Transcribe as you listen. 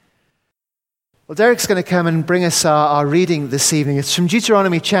Well, Derek's going to come and bring us our reading this evening. It's from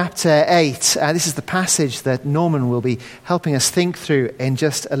Deuteronomy chapter 8. This is the passage that Norman will be helping us think through in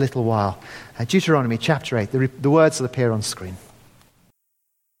just a little while. Deuteronomy chapter 8. The words will appear on screen.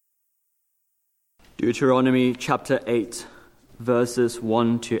 Deuteronomy chapter 8, verses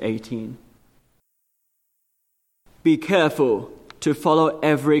 1 to 18. Be careful to follow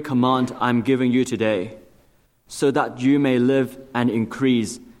every command I'm giving you today, so that you may live and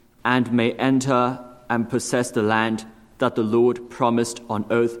increase and may enter and possess the land that the Lord promised on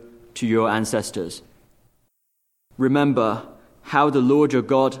oath to your ancestors. Remember how the Lord your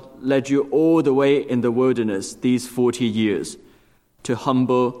God led you all the way in the wilderness these 40 years, to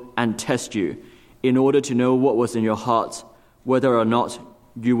humble and test you, in order to know what was in your heart, whether or not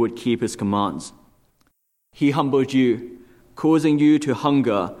you would keep his commands. He humbled you, causing you to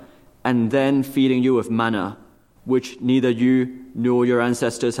hunger, and then feeding you with manna, which neither you nor your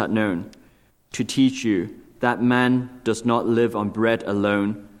ancestors had known, to teach you that man does not live on bread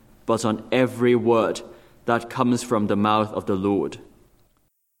alone, but on every word that comes from the mouth of the Lord.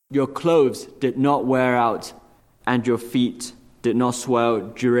 Your clothes did not wear out, and your feet did not swell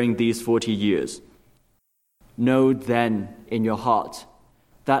during these 40 years. Know then in your heart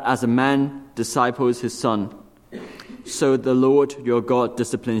that as a man disciples his son, so the Lord your God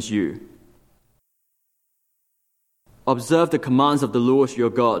disciplines you. Observe the commands of the Lord your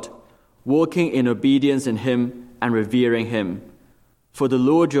God, walking in obedience in him and revering him. For the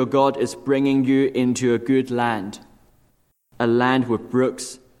Lord your God is bringing you into a good land, a land with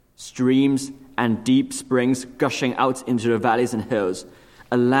brooks, streams, and deep springs gushing out into the valleys and hills,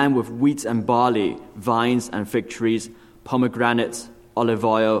 a land with wheat and barley, vines and fig trees, pomegranates, olive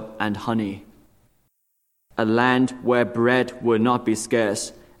oil, and honey. A land where bread will not be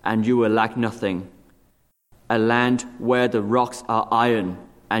scarce, and you will lack nothing. A land where the rocks are iron,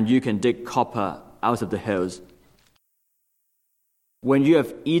 and you can dig copper out of the hills. When you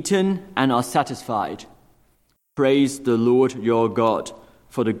have eaten and are satisfied, praise the Lord your God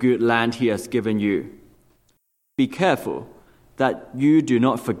for the good land he has given you. Be careful that you do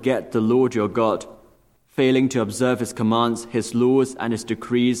not forget the Lord your God, failing to observe his commands, his laws, and his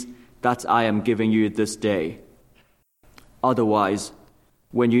decrees that I am giving you this day. Otherwise,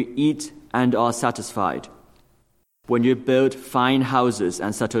 when you eat and are satisfied, when you build fine houses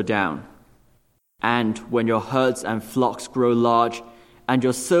and settle down, and when your herds and flocks grow large, and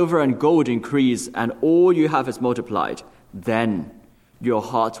your silver and gold increase, and all you have is multiplied, then your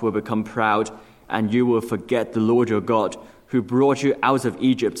heart will become proud, and you will forget the Lord your God, who brought you out of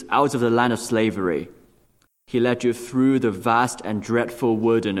Egypt, out of the land of slavery. He led you through the vast and dreadful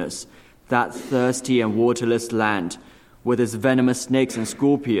wilderness, that thirsty and waterless land, with its venomous snakes and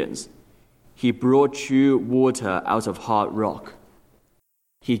scorpions. He brought you water out of hard rock.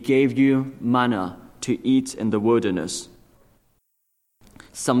 He gave you manna to eat in the wilderness,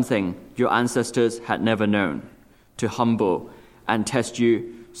 something your ancestors had never known, to humble and test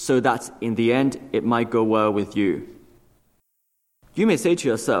you, so that in the end it might go well with you. You may say to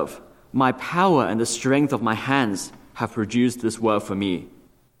yourself, my power and the strength of my hands have produced this wealth for me.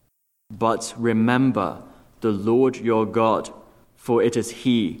 But remember the Lord your God, for it is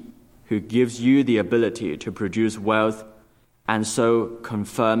he who gives you the ability to produce wealth, and so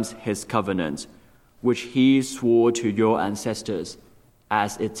confirms his covenant, which he swore to your ancestors,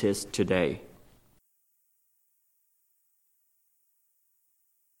 as it is today.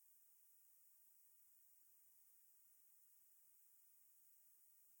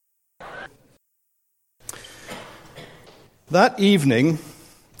 That evening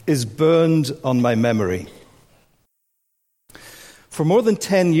is burned on my memory. For more than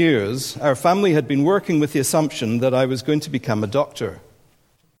 10 years, our family had been working with the assumption that I was going to become a doctor.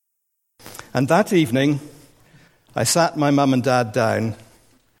 And that evening, I sat my mum and dad down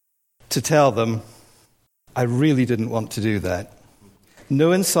to tell them I really didn't want to do that.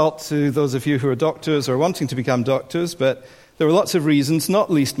 No insult to those of you who are doctors or wanting to become doctors, but there were lots of reasons, not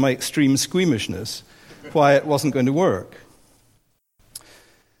least my extreme squeamishness, why it wasn't going to work.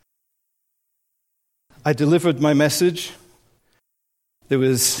 I delivered my message. There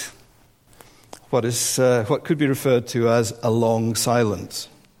was what could be referred to as a long silence.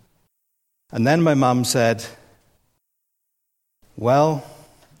 And then my mum said, well,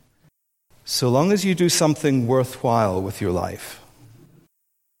 so long as you do something worthwhile with your life.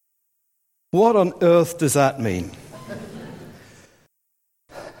 What on earth does that mean?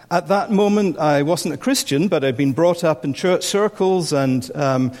 At that moment, I wasn't a Christian, but I'd been brought up in church circles and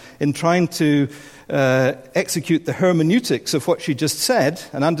in trying to execute the hermeneutics of what she just said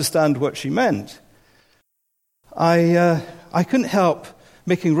and understand what she meant. I couldn't help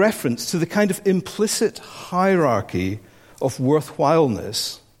making reference to the kind of implicit hierarchy of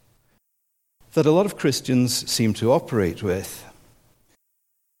worthwhileness that a lot of Christians seem to operate with.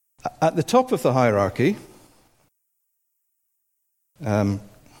 At the top of the hierarchy, I'm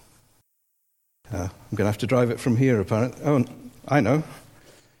going to have to drive it from here, apparently. Oh, I know.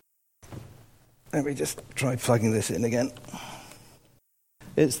 Let me just try plugging this in again.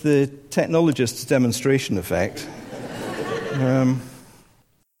 It's the technologist's demonstration effect.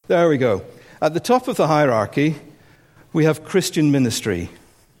 There we go. At the top of the hierarchy, we have Christian ministry.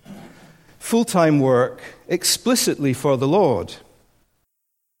 Full-time work explicitly for the Lord.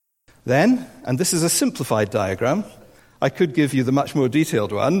 Then, and this is a simplified diagram, I could give you the much more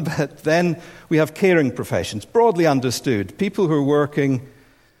detailed one, but then we have caring professions, broadly understood, people who are working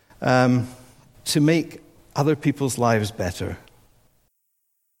to make other people's lives better.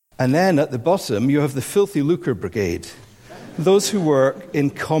 And then at the bottom, you have the filthy lucre brigade, those who work in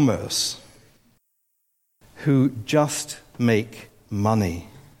commerce, who just make money.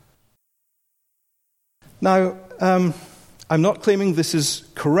 Now, I'm not claiming this is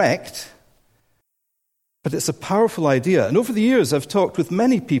correct, but it's a powerful idea. And over the years, I've talked with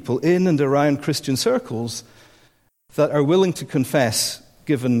many people in and around Christian circles that are willing to confess,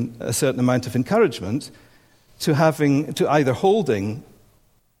 given a certain amount of encouragement, to either holding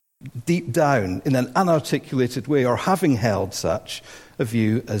deep down in an unarticulated way or having held such a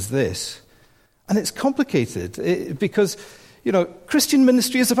view as this. And it's complicated because, Christian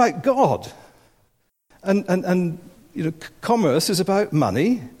ministry is about God. And commerce is about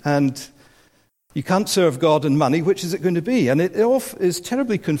money, and you can't serve God and money. Which is it going to be? And it all is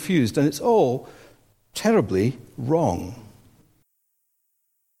terribly confused, and it's all terribly wrong.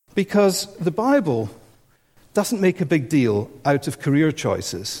 Because the Bible doesn't make a big deal out of career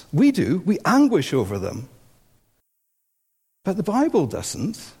choices. We do. We anguish over them. But the Bible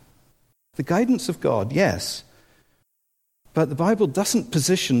doesn't. The guidance of God, yes. But the Bible doesn't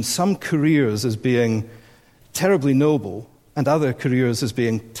position some careers as being terribly noble and other careers as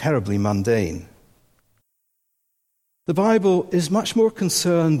being terribly mundane. The Bible is much more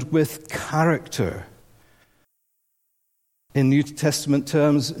concerned with character. In New Testament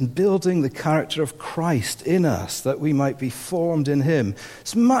terms, in building the character of Christ in us, that we might be formed in him.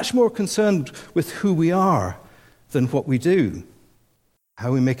 It's much more concerned with who we are than what we do,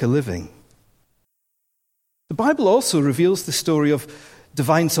 how we make a living. The Bible also reveals the story of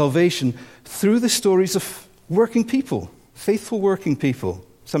divine salvation through the stories of working people, faithful working people,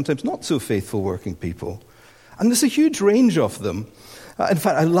 sometimes not so faithful working people. And there's a huge range of them. In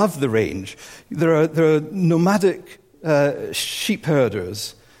fact, I love the range. There are nomadic sheep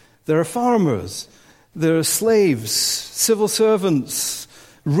herders, there are farmers, there are slaves, civil servants,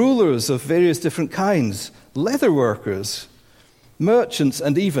 rulers of various different kinds, leather workers, merchants,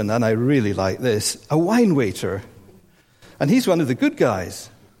 and even, and I really like this, a wine waiter. And he's one of the good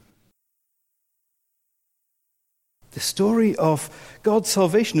guys. The story of God's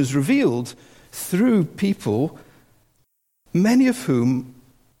salvation is revealed through people, many of whom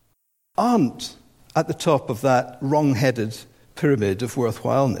aren't at the top of that wrong-headed pyramid of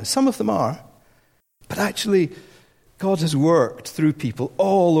worthwhileness. Some of them are. But actually, God has worked through people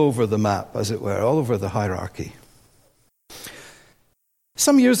all over the map, as it were, all over the hierarchy.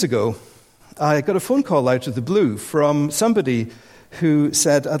 Some years ago, I got a phone call out of the blue from somebody who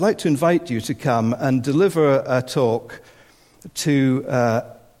said, I'd like to invite you to come and deliver a talk to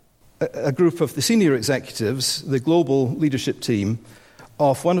a group of the senior executives, the global leadership team,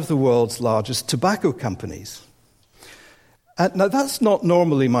 of one of the world's largest tobacco companies. Now, that's not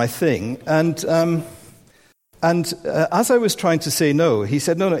normally my thing. And as I was trying to say no, he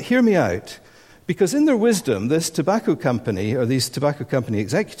said, no, hear me out. Because in their wisdom, this tobacco company, or these tobacco company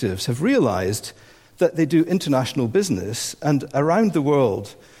executives, have realized that they do international business, and around the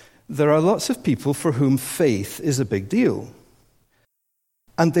world, there are lots of people for whom faith is a big deal.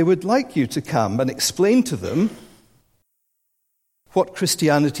 And they would like you to come and explain to them what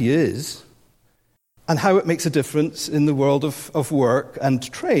Christianity is and how it makes a difference in the world of work and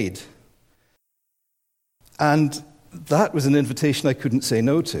trade. And that was an invitation I couldn't say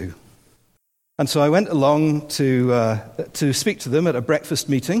no to. And so I went along to speak to them at a breakfast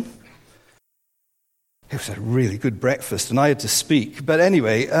meeting. It was a really good breakfast, and I had to speak. But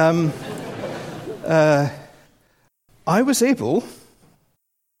anyway, I was able,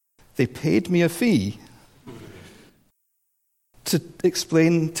 they paid me a fee to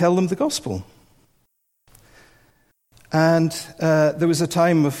tell them the gospel. And there was a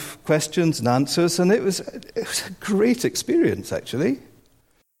time of questions and answers, and it was a great experience, actually.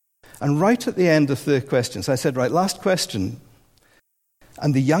 And right at the end of the questions, I said, right, last question.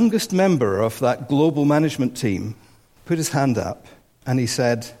 And the youngest member of that global management team put his hand up and he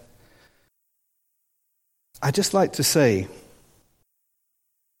said, "I'd just like to say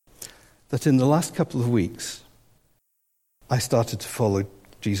that in the last couple of weeks, I started to follow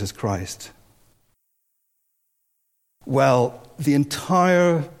Jesus Christ." Well, the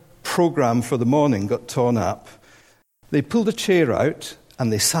entire program for the morning got torn up. They pulled a chair out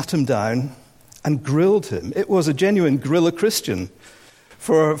and they sat him down and grilled him. It was a genuine grill a Christian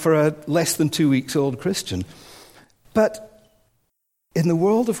for a less than 2 weeks old Christian. But in the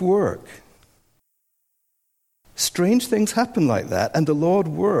world of work, strange things happen like that, and the Lord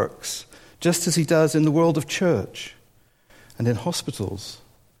works just as he does in the world of church and in hospitals.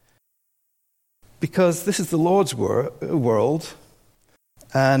 Because this is the Lord's world,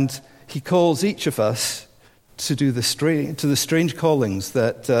 and he calls each of us to do the strange callings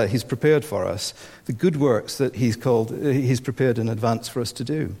that he's prepared for us, the good works that he's prepared in advance for us to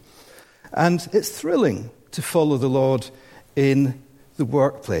do. And it's thrilling to follow the Lord in the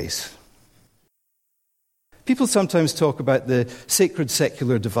workplace. People sometimes talk about the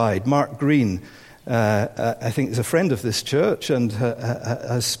sacred-secular divide. Mark Green, I think, is a friend of this church and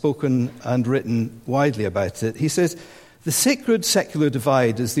has spoken and written widely about it. He says, the sacred-secular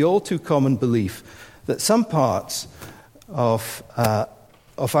divide is the all-too-common belief that some parts of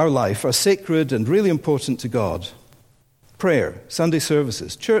our life are sacred and really important to God. Prayer, Sunday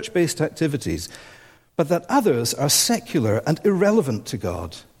services, church-based activities, but that others are secular and irrelevant to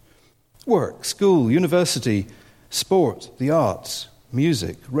God. Work, school, university, sport, the arts,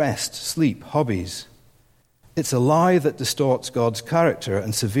 music, rest, sleep, hobbies. It's a lie that distorts God's character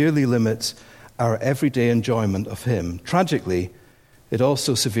and severely limits our everyday enjoyment of him. Tragically, it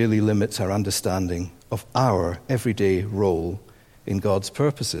also severely limits our understanding of our everyday role in God's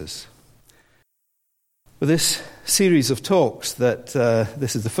purposes. Well, this series of talks that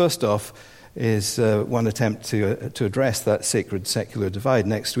this is the first of is one attempt to address that sacred-secular divide.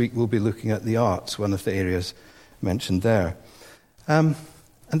 Next week we'll be looking at the arts, one of the areas mentioned there. And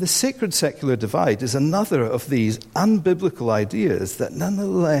the sacred-secular divide is another of these unbiblical ideas that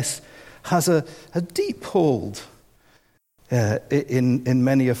nonetheless has a deep hold in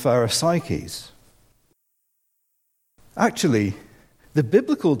many of our psyches. Actually, the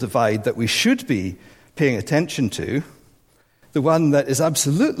biblical divide that we should be paying attention to, the one that is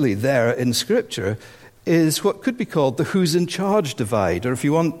absolutely there in Scripture, is what could be called the who's in charge divide, or if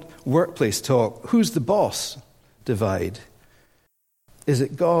you want workplace talk, who's the boss divide. Is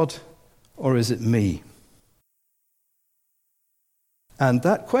it God or is it me? And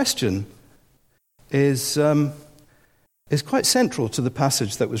that question is quite central to the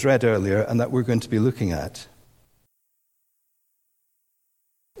passage that was read earlier and that we're going to be looking at.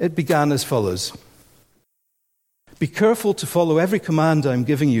 It began as follows. Be careful to follow every command I'm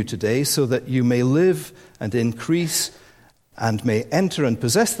giving you today so that you may live and increase and may enter and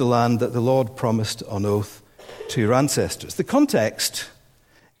possess the land that the Lord promised on oath to your ancestors. The context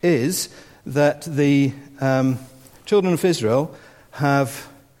is that the children of Israel have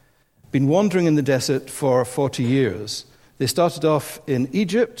been wandering in the desert for 40 years. They started off in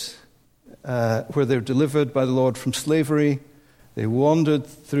Egypt, where they were delivered by the Lord from slavery. They wandered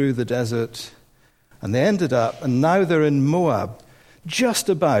through the desert, and they ended up, and now they're in Moab, just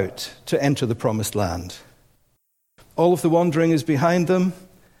about to enter the promised land. All of the wandering is behind them.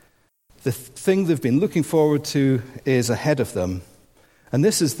 The thing they've been looking forward to is ahead of them. And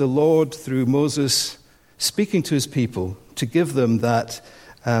this is the Lord, through Moses, speaking to his people to give them that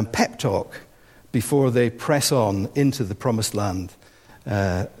pep talk before they press on into the promised land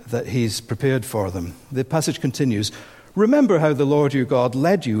that he's prepared for them. The passage continues, remember how the Lord your God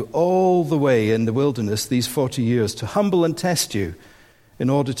led you all the way in the wilderness these 40 years to humble and test you in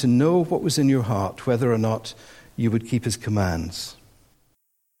order to know what was in your heart, whether or not you would keep his commands.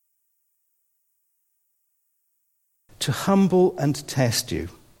 To humble and test you.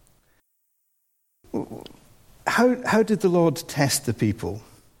 How did the Lord test the people?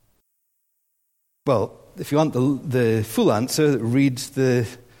 Well, if you want the full answer, read the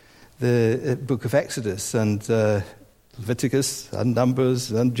book of Exodus and Leviticus and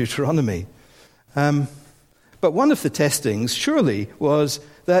Numbers and Deuteronomy. But one of the testings surely was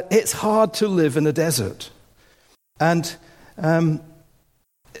that it's hard to live in a desert. And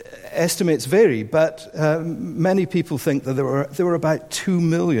estimates vary, but many people think that there were about 2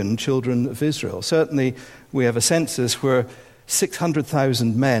 million children of Israel. Certainly, we have a census where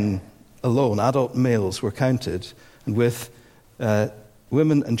 600,000 men alone, adult males, were counted, and with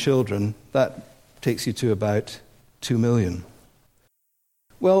women and children, that takes you to about 2 million.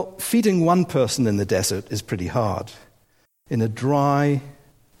 Well, feeding one person in the desert is pretty hard. in a dry,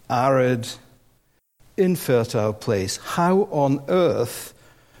 arid, infertile place. How on earth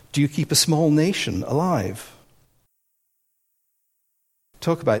do you keep a small nation alive?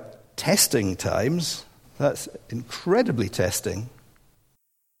 Talk about testing times. That's incredibly testing.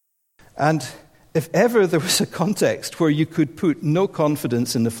 And if ever there was a context where you could put no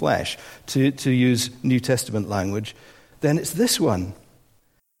confidence in the flesh, to use New Testament language, then it's this one.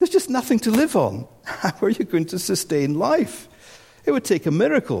 There's just nothing to live on. How are you going to sustain life? It would take a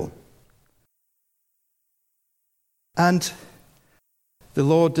miracle. And the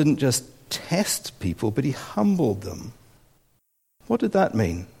Lord didn't just test people, but he humbled them. What did that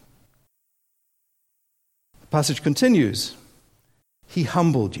mean? The passage continues. He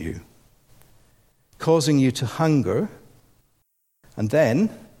humbled you, causing you to hunger, and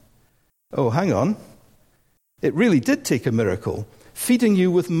then, oh, hang on, it really did take a miracle, feeding you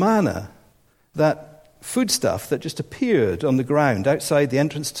with manna, that foodstuff that just appeared on the ground outside the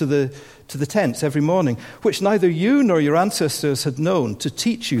entrance to the tents every morning, which neither you nor your ancestors had known, to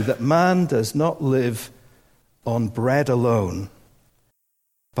teach you that man does not live on bread alone,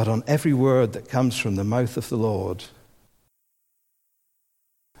 but on every word that comes from the mouth of the Lord.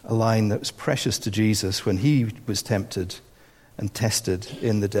 A line that was precious to Jesus when he was tempted and tested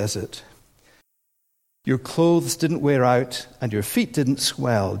in the desert. Your clothes didn't wear out and your feet didn't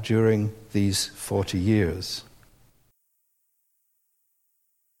swell during these 40 years.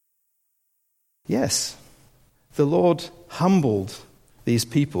 Yes, the Lord humbled these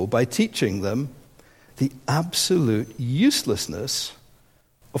people by teaching them the absolute uselessness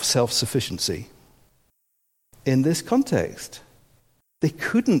of self-sufficiency. In this context, they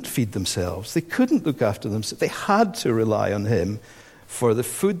couldn't feed themselves. They couldn't look after themselves. They had to rely on him for the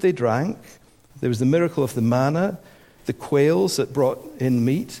food they drank. There was the miracle of the manna, the quails that brought in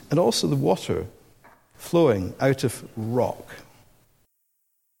meat, and also the water flowing out of rock.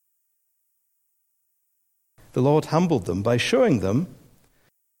 The Lord humbled them by showing them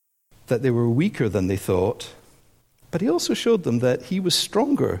that they were weaker than they thought, but he also showed them that he was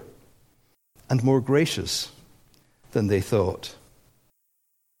stronger and more gracious than they thought.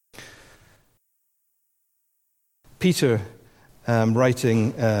 Peter,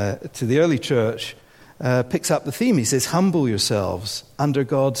 writing to the early church, picks up the theme. He says, humble yourselves under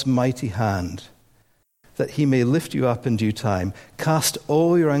God's mighty hand, that he may lift you up in due time. Cast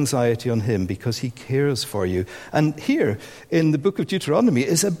all your anxiety on him because he cares for you. And here in the book of Deuteronomy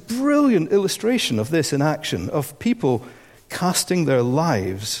is a brilliant illustration of this in action, of people casting their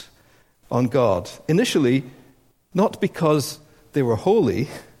lives on God. Initially, not because they were holy,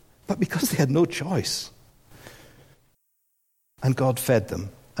 but because they had no choice. And God fed them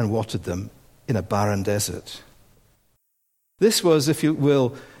and watered them in a barren desert. This was, if you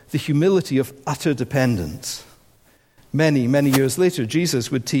will, the humility of utter dependence. Many, many years later, Jesus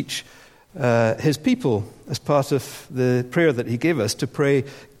would teach his people, as part of the prayer that he gave us, to pray,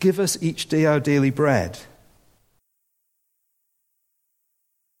 give us each day our daily bread.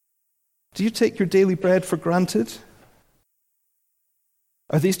 Do you take your daily bread for granted?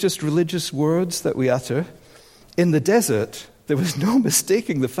 Are these just religious words that we utter? In the desert, there was no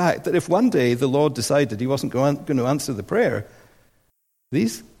mistaking the fact that if one day the Lord decided he wasn't going to answer the prayer,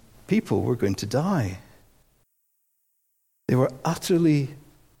 these people were going to die. They were utterly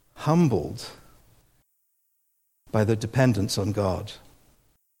humbled by their dependence on God.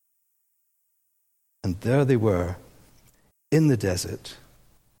 And there they were, in the desert,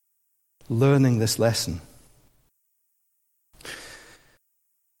 learning this lesson.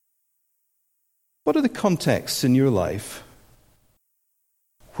 What are the contexts in your life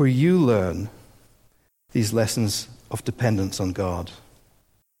where you learn these lessons of dependence on God?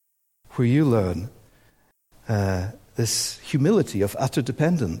 Where you learn this humility of utter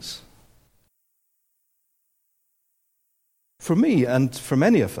dependence? For me, and for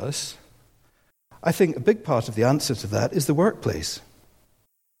many of us, I think a big part of the answer to that is the workplace.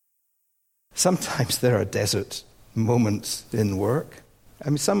 Sometimes there are desert moments in work. I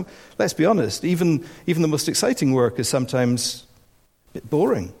mean, let's be honest, even the most exciting work is sometimes a bit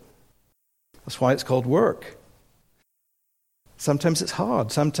boring. That's why it's called work. Sometimes it's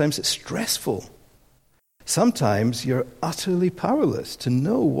hard. Sometimes it's stressful. Sometimes you're utterly powerless to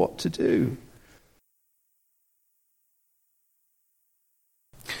know what to do.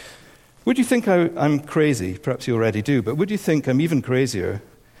 Would you think I'm crazy? Perhaps you already do, but would you think I'm even crazier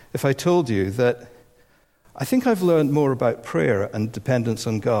if I told you that I think I've learned more about prayer and dependence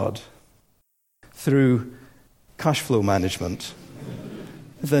on God through cash flow management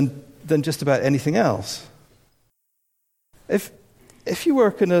than just about anything else? If you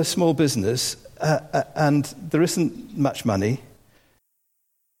work in a small business and there isn't much money.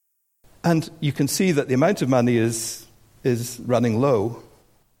 And you can see that the amount of money is running low.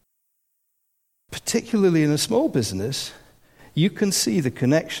 Particularly in a small business, you can see the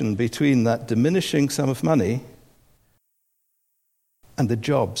connection between that diminishing sum of money and the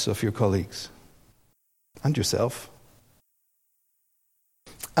jobs of your colleagues and yourself.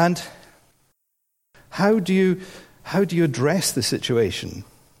 And how do you address the situation?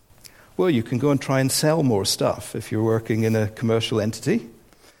 Well, you can go and try and sell more stuff if you're working in a commercial entity.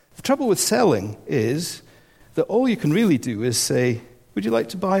 The trouble with selling is that all you can really do is say, would you like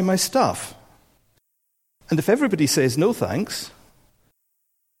to buy my stuff? And if everybody says no thanks,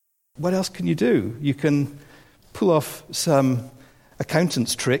 what else can you do? You can pull off some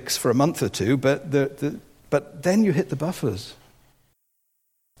accountant's tricks for a month or two, but then you hit the buffers.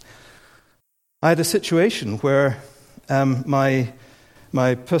 I had a situation where my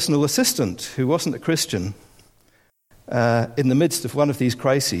personal assistant, who wasn't a Christian, in the midst of one of these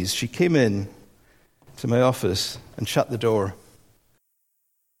crises, she came in to my office and shut the door.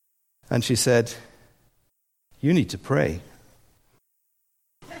 And she said, "You need to pray."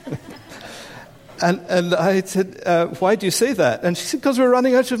 and I said, "Why do you say that?" And she said, "Because we're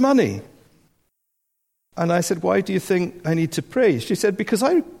running out of money." And I said, "Why do you think I need to pray?" She said, "Because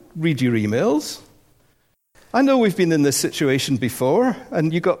I read your emails. I know we've been in this situation before,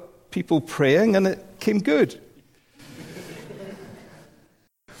 and you got people praying, and it came good."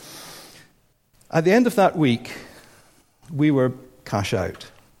 At the end of that week, we were cash out.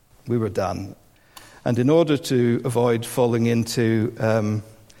 We were done. And in order to avoid falling into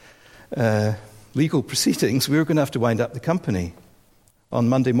legal proceedings, we were going to have to wind up the company on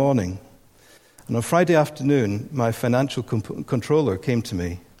Monday morning. And on Friday afternoon, my financial controller came to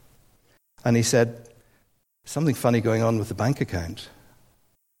me, and he said, "Something funny going on with the bank account."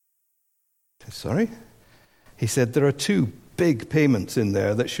 I said, "Sorry?" He said, "There are 2 big payments in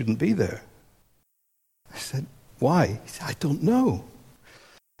there that shouldn't be there." I said, "Why?" He said, "I don't know."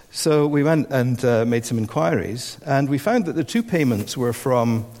 So we went and made some inquiries, and we found that the 2 payments were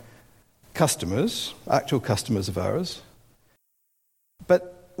from customers, actual customers of ours,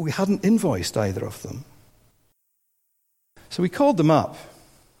 but we hadn't invoiced either of them. So we called them up,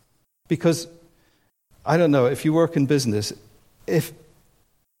 because, I don't know, if you work in business,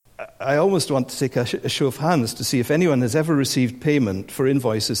 I almost want to take a show of hands to see if anyone has ever received payment for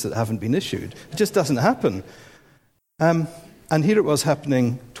invoices that haven't been issued. It just doesn't happen. And here it was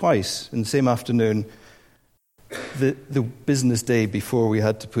happening twice in the same afternoon, the business day before we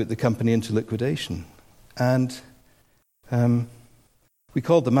had to put the company into liquidation. And we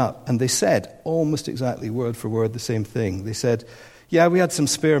called them up, and they said almost exactly word for word the same thing. They said, "Yeah, we had some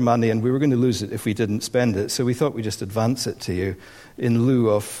spare money, and we were going to lose it if we didn't spend it, so we thought we'd just advance it to you in lieu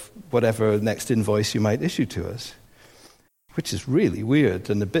of whatever next invoice you might issue to us," which is really weird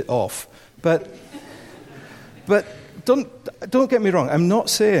and a bit off. But don't get me wrong. I'm not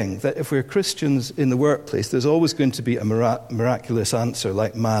saying that if we're Christians in the workplace, there's always going to be a miraculous answer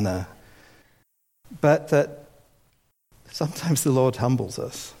like manna, but that sometimes the Lord humbles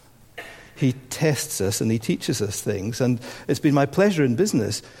us. He tests us and he teaches us things. And it's been my pleasure in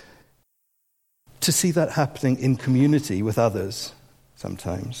business to see that happening in community with others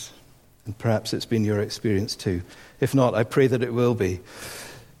sometimes. And perhaps it's been your experience too. If not, I pray that it will be.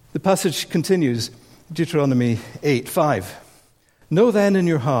 The passage continues, Deuteronomy 8:5. "Know then in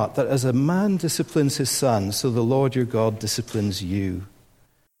your heart that as a man disciplines his son, so the Lord your God disciplines you."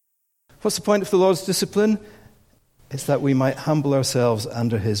 What's the point of the Lord's discipline? It's that we might humble ourselves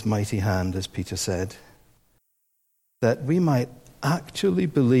under his mighty hand, as Peter said. That we might actually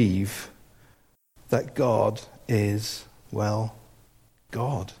believe that God is, well,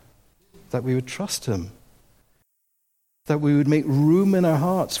 God. That we would trust him. That we would make room in our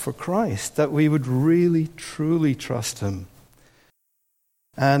hearts for Christ. That we would really, truly trust him.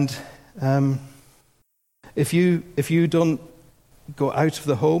 And if you don't go out of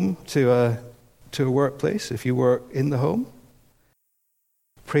the home to a workplace, if you work in the home,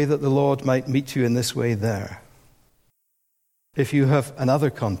 pray that the Lord might meet you in this way there. If you have another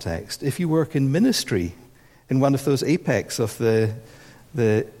context, if you work in ministry, in one of those apex of the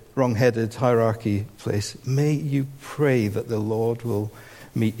wrong-headed hierarchy place, may you pray that the Lord will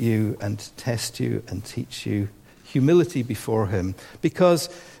meet you and test you and teach you humility before him. Because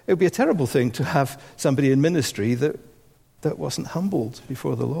it would be a terrible thing to have somebody in ministry that wasn't humbled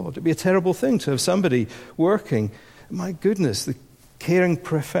before the Lord. It would be a terrible thing to have somebody working. My goodness, the caring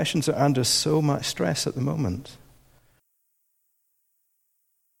professions are under so much stress at the moment.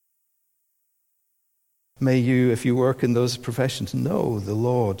 May you, if you work in those professions, know the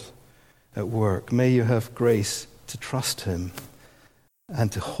Lord at work. May you have grace to trust him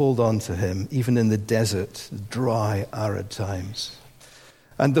and to hold on to him, even in the desert, dry, arid times.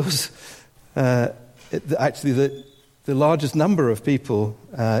 And those, actually, the largest number of people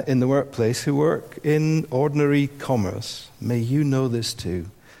in the workplace who work in ordinary commerce, may you know this too.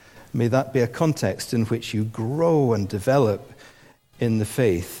 May that be a context in which you grow and develop in the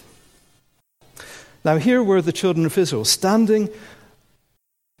faith. Now, here were the children of Israel standing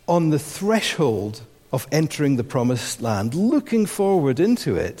on the threshold of entering the promised land, looking forward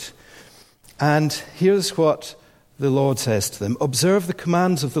into it. And here's what the Lord says to them: observe the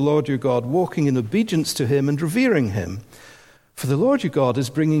commands of the Lord your God, walking in obedience to him and revering him. For the Lord your God is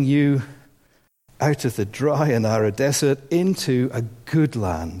bringing you out of the dry and arid desert into a good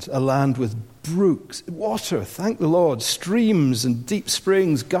land, a land with brooks, water, thank the Lord, streams and deep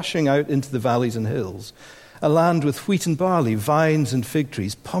springs gushing out into the valleys and hills, a land with wheat and barley, vines and fig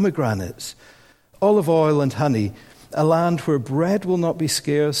trees, pomegranates, olive oil and honey, a land where bread will not be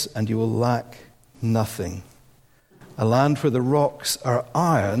scarce and you will lack nothing, a land where the rocks are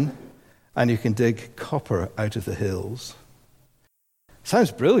iron and you can dig copper out of the hills.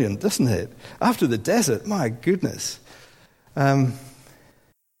 Sounds brilliant, doesn't it? After the desert, my goodness. All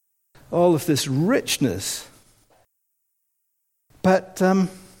of this richness. But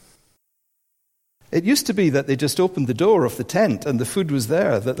it used to be that they just opened the door of the tent and the food was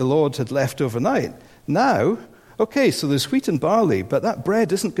there that the Lord had left overnight. Now, okay, so there's wheat and barley, but that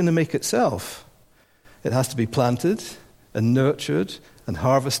bread isn't going to make itself. It has to be planted and nurtured and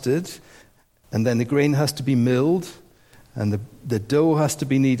harvested, and then the grain has to be milled, and the dough has to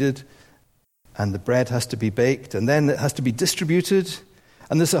be kneaded, and the bread has to be baked, and then it has to be distributed.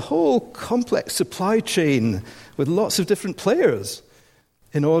 And there's a whole complex supply chain with lots of different players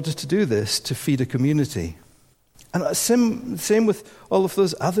in order to do this, to feed a community. And same with all of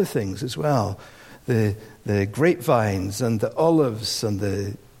those other things as well. The grapevines and the olives and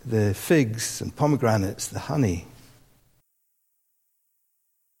the figs and pomegranates, the honey.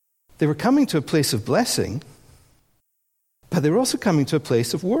 They were coming to a place of blessing, but they were also coming to a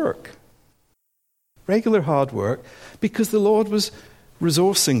place of work. Regular hard work, because the Lord was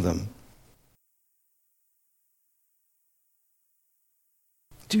resourcing them.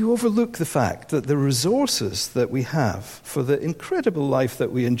 Do you overlook the fact that the resources that we have for the incredible life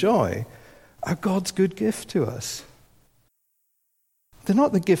that we enjoy are God's good gift to us? They're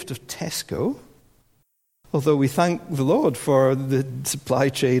not the gift of Tesco, although we thank the Lord for the supply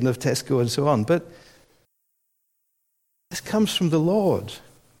chain of Tesco and so on, but this comes from the Lord.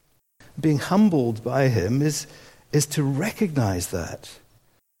 Being humbled by him is to recognize that.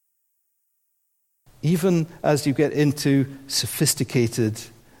 Even as you get into sophisticated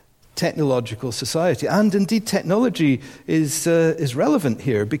technological society, and indeed technology is relevant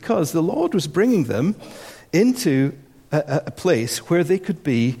here, because the Lord was bringing them into a place where they could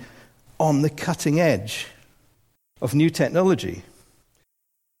be on the cutting edge of new technology.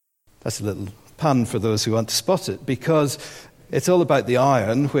 That's a little pun for those who want to spot it, because it's all about the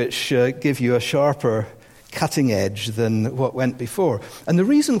iron, which give you a sharper cutting edge than what went before. And the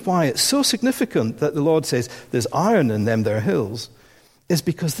reason why it's so significant that the Lord says there's iron in them, their hills, is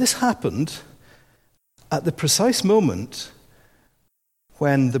because this happened at the precise moment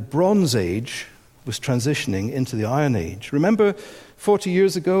when the Bronze Age was transitioning into the Iron Age. Remember 40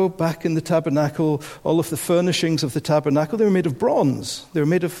 years ago, back in the tabernacle, all of the furnishings of the tabernacle, they were made of bronze. They were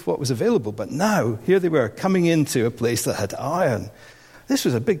made of what was available. But now, here they were, coming into a place that had iron. This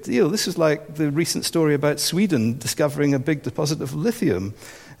was a big deal. This is like the recent story about Sweden discovering a big deposit of lithium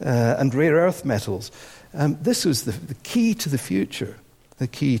and rare earth metals. This was the key to the future, the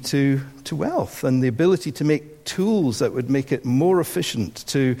key to wealth, and the ability to make tools that would make it more efficient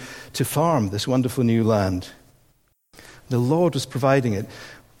to farm this wonderful new land. The Lord was providing it.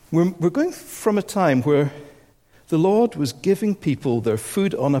 We're going from a time where the Lord was giving people their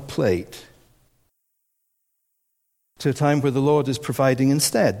food on a plate to a time where the Lord is providing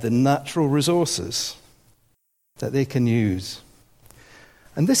instead the natural resources that they can use.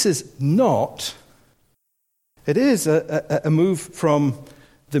 And this is not, it is a move from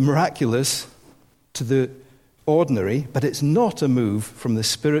the miraculous to the ordinary, but it's not a move from the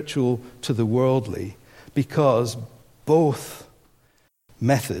spiritual to the worldly, because both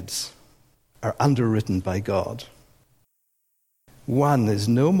methods are underwritten by God. One is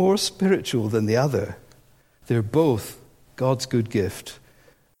no more spiritual than the other. They're both God's good gift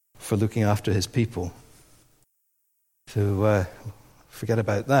for looking after his people. So forget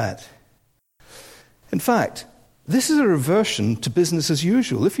about that. In fact, this is a reversion to business as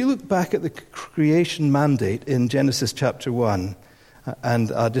usual. If you look back at the creation mandate in Genesis chapter 1,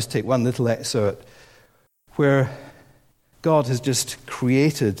 And I'll just take one little excerpt where God has just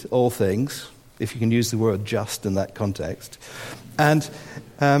created all things, if you can use the word just in that context. And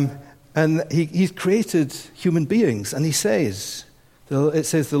he's created human beings, and it says,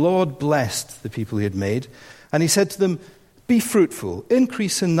 the Lord blessed the people he had made, and he said to them, "Be fruitful,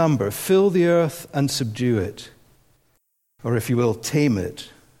 increase in number, fill the earth and subdue it." Or if you will, tame it.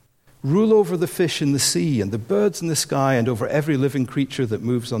 Rule over the fish in the sea and the birds in the sky and over every living creature that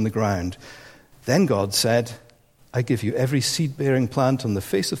moves on the ground. Then God said, "I give you every seed-bearing plant on the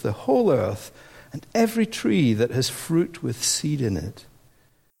face of the whole earth and every tree that has fruit with seed in it.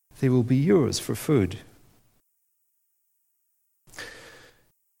 They will be yours for food."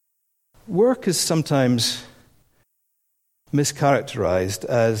 Work is sometimes mischaracterized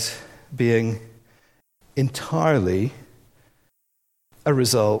as being entirely a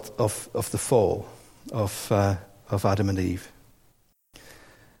result of the fall of Adam and Eve.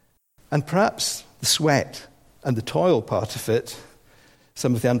 And perhaps the sweat and the toil part of it,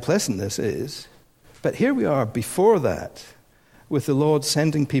 some of the unpleasantness is, but here we are before that, with the Lord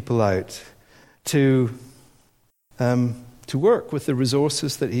sending people out to work with the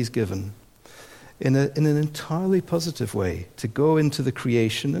resources that he's given in an entirely positive way, to go into the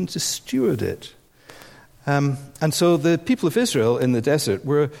creation and to steward it. And so the people of Israel in the desert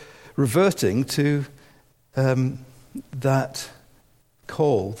were reverting to that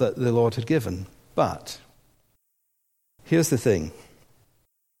call that the Lord had given. But here's the thing.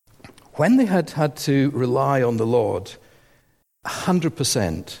 When they had to rely on the Lord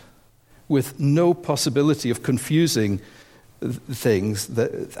 100%, with no possibility of confusing things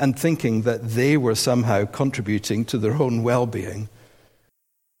and thinking that they were somehow contributing to their own well-being,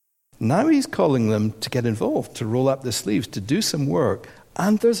 now he's calling them to get involved, to roll up their sleeves, to do some work.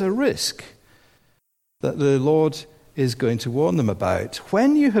 And there's a risk that the Lord is going to warn them about.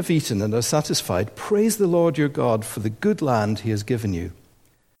 When you have eaten and are satisfied, praise the Lord your God for the good land he has given you.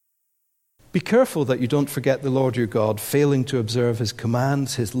 Be careful that you don't forget the Lord your God, failing to observe his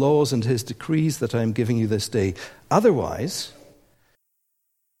commands, his laws, and his decrees that I am giving you this day. Otherwise,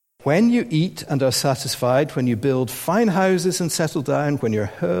 when you eat and are satisfied, when you build fine houses and settle down, when your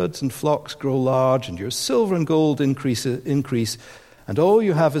herds and flocks grow large, and your silver and gold increase, and all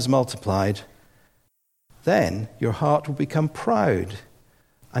you have is multiplied, then your heart will become proud,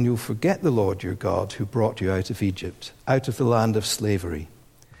 and you'll forget the Lord your God who brought you out of Egypt, out of the land of slavery.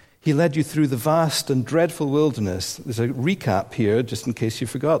 He led you through the vast and dreadful wilderness. There's a recap here, just in case you've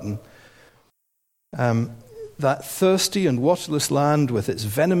forgotten. That thirsty and waterless land with its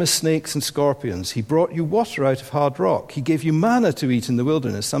venomous snakes and scorpions. He brought you water out of hard rock. He gave you manna to eat in the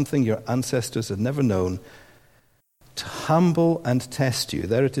wilderness, something your ancestors had never known, to humble and test you.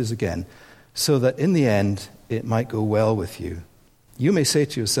 There it is again. So that in the end it might go well with you. You may say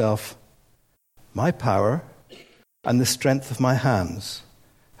to yourself, "My power and the strength of my hands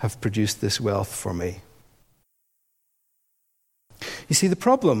have produced this wealth for me." You see, the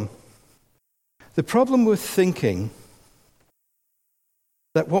problem with thinking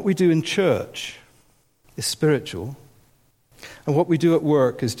that what we do in church is spiritual and what we do at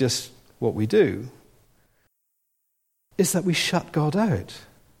work is just what we do is that we shut God out.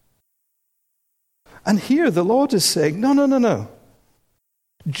 And here the Lord is saying, no.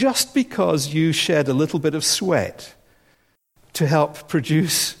 Just because you shed a little bit of sweat to help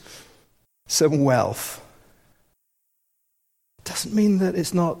produce some wealth doesn't mean that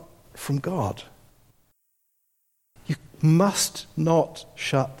it's not from God. You must not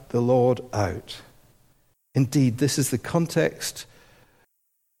shut the Lord out. Indeed, this is the context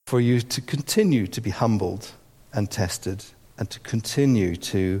for you to continue to be humbled and tested and to continue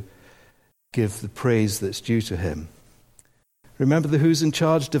to give the praise that's due to him. Remember the who's in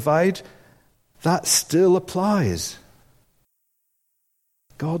charge divide? That still applies.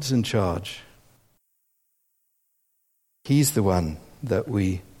 God's in charge. He's the one that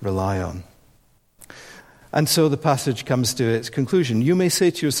we rely on. And so the passage comes to its conclusion. You may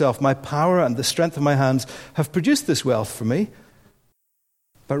say to yourself, "My power and the strength of my hands have produced this wealth for me."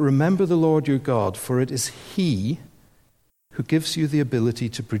 But remember the Lord your God, for it is he who gives you the ability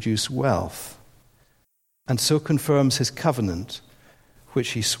to produce wealth, and so confirms his covenant,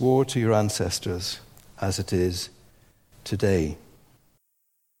 which he swore to your ancestors, as it is today.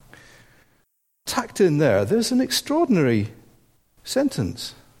 Tacked in there's an extraordinary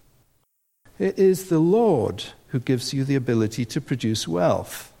sentence. It is the Lord who gives you the ability to produce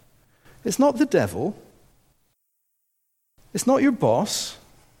wealth. It's not the devil. It's not your boss.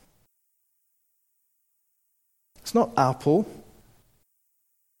 It's not Apple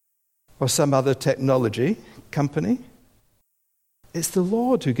or some other technology company. It's the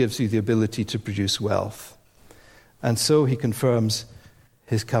Lord who gives you the ability to produce wealth. And so he confirms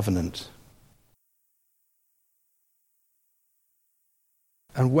his covenant.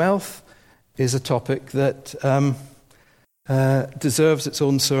 And wealth is a topic that deserves its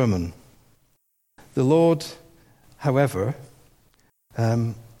own sermon. The Lord, however,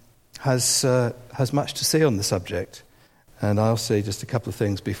 has much to say on the subject. And I'll say just a couple of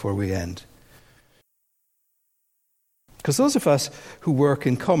things before we end. Because those of us who work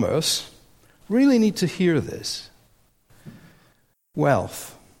in commerce really need to hear this.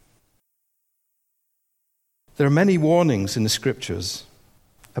 Wealth. There are many warnings in the Scriptures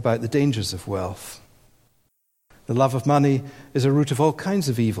about the dangers of wealth. The love of money is a root of all kinds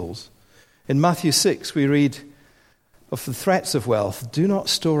of evils. In Matthew 6, we read of the threats of wealth. Do not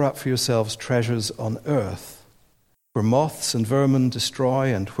store up for yourselves treasures on earth, where moths and vermin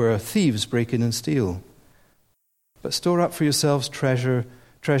destroy and where thieves break in and steal. But store up for yourselves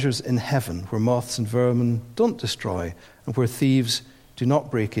treasures in heaven, where moths and vermin don't destroy, and where thieves do not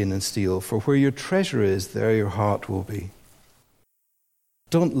break in and steal. For where your treasure is, there your heart will be.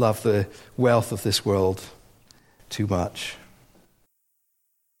 Don't love the wealth of this world too much.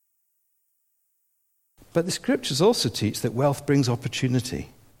 But the Scriptures also teach that wealth brings opportunity.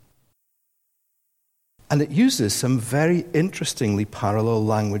 And it uses some very interestingly parallel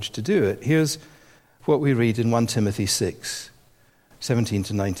language to do it. Here's what we read in 1 Timothy 6, 17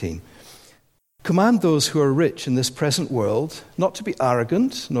 to 19. Command those who are rich in this present world not to be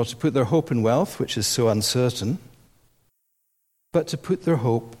arrogant, nor to put their hope in wealth, which is so uncertain, but to put their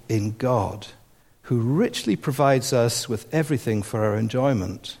hope in God, who richly provides us with everything for our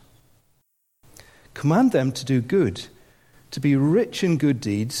enjoyment. Command them to do good, to be rich in good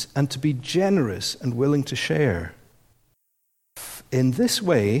deeds, and to be generous and willing to share. In this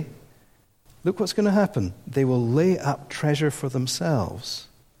way, look what's going to happen. They will lay up treasure for themselves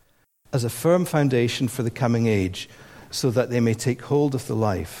as a firm foundation for the coming age, so that they may take hold of the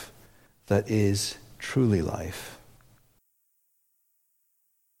life that is truly life.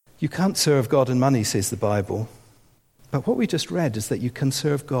 You can't serve God in money, says the Bible. But what we just read is that you can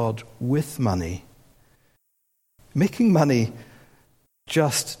serve God with money. Making money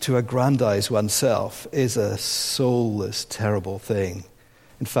just to aggrandize oneself is a soulless, terrible thing.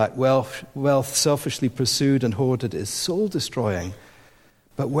 In fact, wealth selfishly pursued and hoarded is soul-destroying.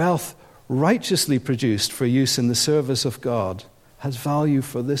 But wealth righteously produced for use in the service of God has value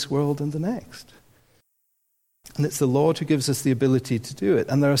for this world and the next. And it's the Lord who gives us the ability to do it.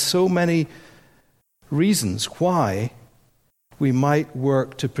 And there are so many reasons why we might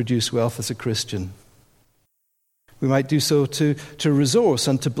work to produce wealth as a Christian. We might do so to resource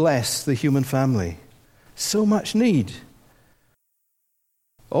and to bless the human family. So much need.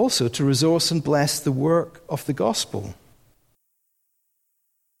 Also to resource and bless the work of the gospel.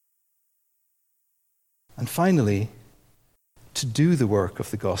 And finally, to do the work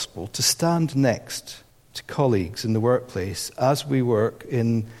of the gospel, to stand next to colleagues in the workplace as we work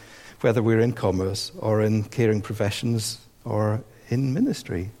in, whether we're in commerce or in caring professions or in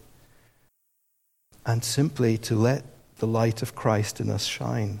ministry. And simply to let the light of Christ in us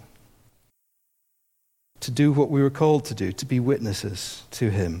shine. To do what we were called to do, to be witnesses to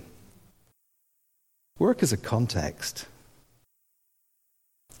him. Work is a context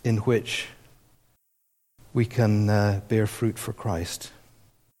in which we can bear fruit for Christ.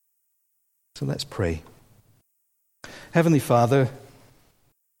 So let's pray. Heavenly Father,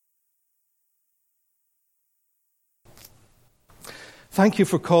 thank you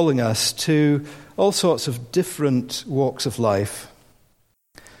for calling us to all sorts of different walks of life,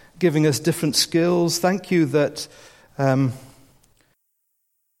 giving us different skills. Thank you that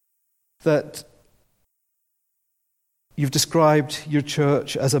you've described your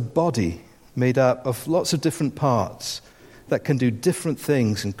church as a body made up of lots of different parts that can do different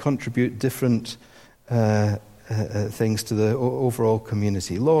things and contribute different things to the overall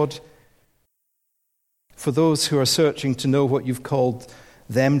community. Lord, for those who are searching to know what you've called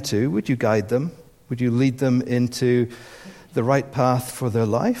them to, would you guide them? Would you lead them into the right path for their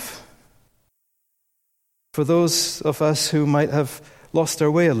life? For those of us who might have lost our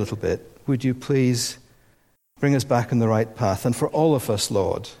way a little bit, would you please bring us back on the right path? And for all of us,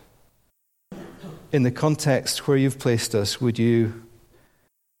 Lord, in the context where you've placed us, would you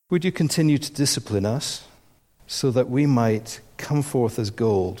continue to discipline us so that we might come forth as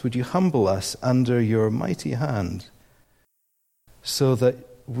gold? Would you humble us under your mighty hand so that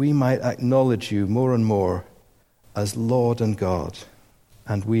we might acknowledge you more and more as Lord and God,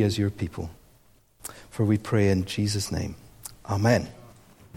 and we as your people? For we pray in Jesus' name. Amen.